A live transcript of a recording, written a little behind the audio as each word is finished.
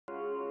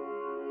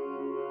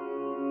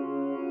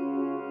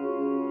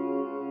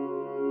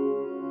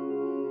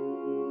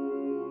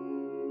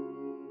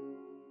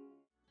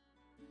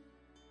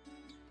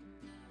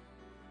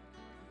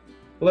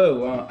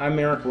Hello, I'm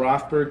Eric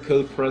Rothberg,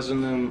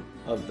 co-president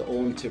of the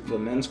Olam Tikvah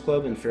Men's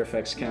Club in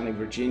Fairfax County,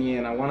 Virginia,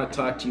 and I want to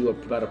talk to you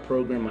about a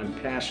program I'm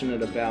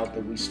passionate about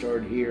that we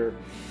started here.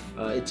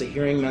 It's a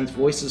Hearing Men's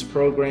Voices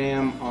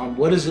program on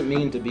what does it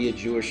mean to be a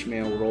Jewish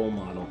male role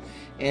model.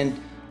 And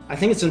I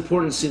think it's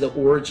important to see the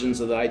origins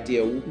of the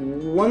idea.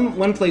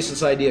 One place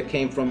this idea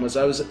came from was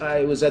I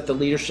was at the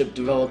Leadership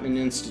Development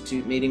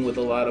Institute meeting with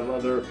a lot of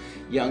other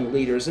young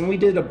leaders, and we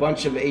did a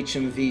bunch of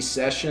HMV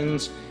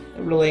sessions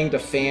relating to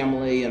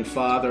family and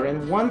father.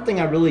 And one thing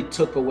I really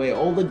took away,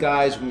 all the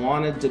guys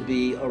wanted to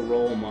be a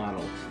role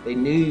model. They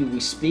knew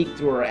we speak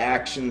through our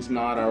actions,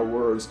 not our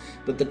words.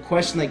 But the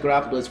question they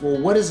grappled with, well,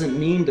 what does it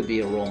mean to be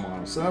a role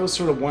model? So that was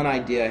sort of one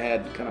idea I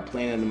had kind of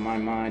planted in my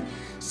mind.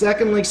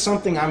 Secondly,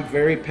 something I'm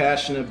very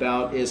passionate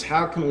about is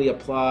how can we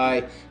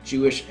apply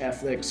Jewish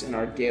ethics in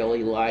our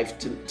daily life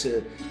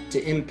to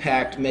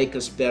impact, make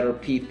us better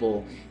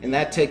people. And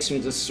that takes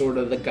me to sort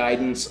of the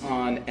guidance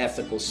on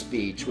ethical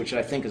speech, which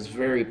I think is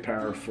very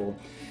powerful.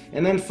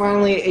 And then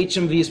finally,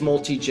 HMV is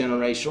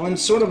multi-generational. And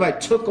sort of I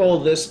took all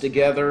this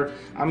together.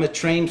 I'm a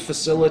trained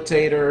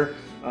facilitator,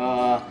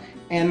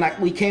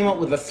 and we came up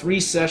with a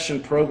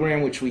 3-session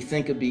program which we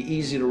think would be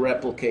easy to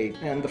replicate.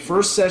 And the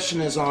first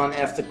session is on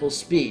ethical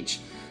speech.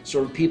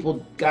 Sort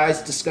of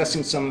guys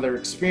discussing some of their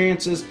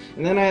experiences.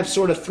 And then I have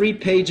sort of 3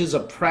 pages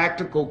of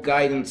practical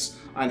guidance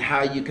on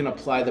how you can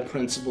apply the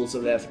principles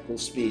of ethical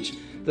speech.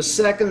 The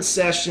second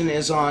session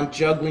is on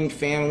juggling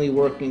family,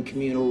 work, and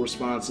communal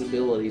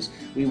responsibilities.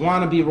 We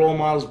want to be role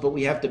models, but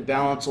we have to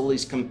balance all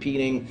these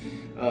competing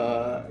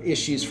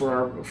issues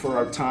for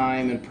our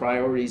time and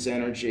priorities,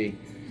 energy.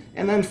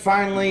 And then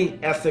finally,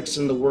 ethics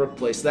in the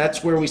workplace.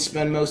 That's where we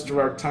spend most of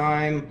our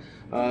time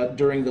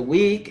during the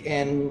week,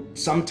 and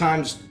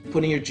sometimes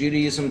putting your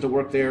Judaism to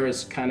work there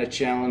is kind of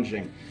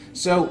challenging.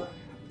 So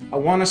I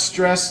want to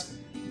stress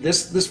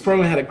this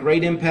program had a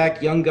great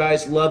impact. Young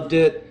guys loved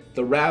it.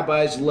 The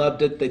rabbis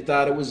loved it. They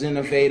thought it was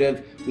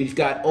innovative. We've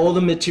got all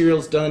the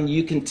materials done.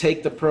 You can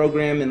take the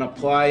program and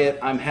apply it.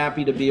 I'm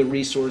happy to be a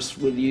resource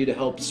with you to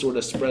help sort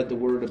of spread the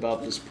word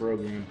about this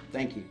program.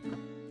 Thank you.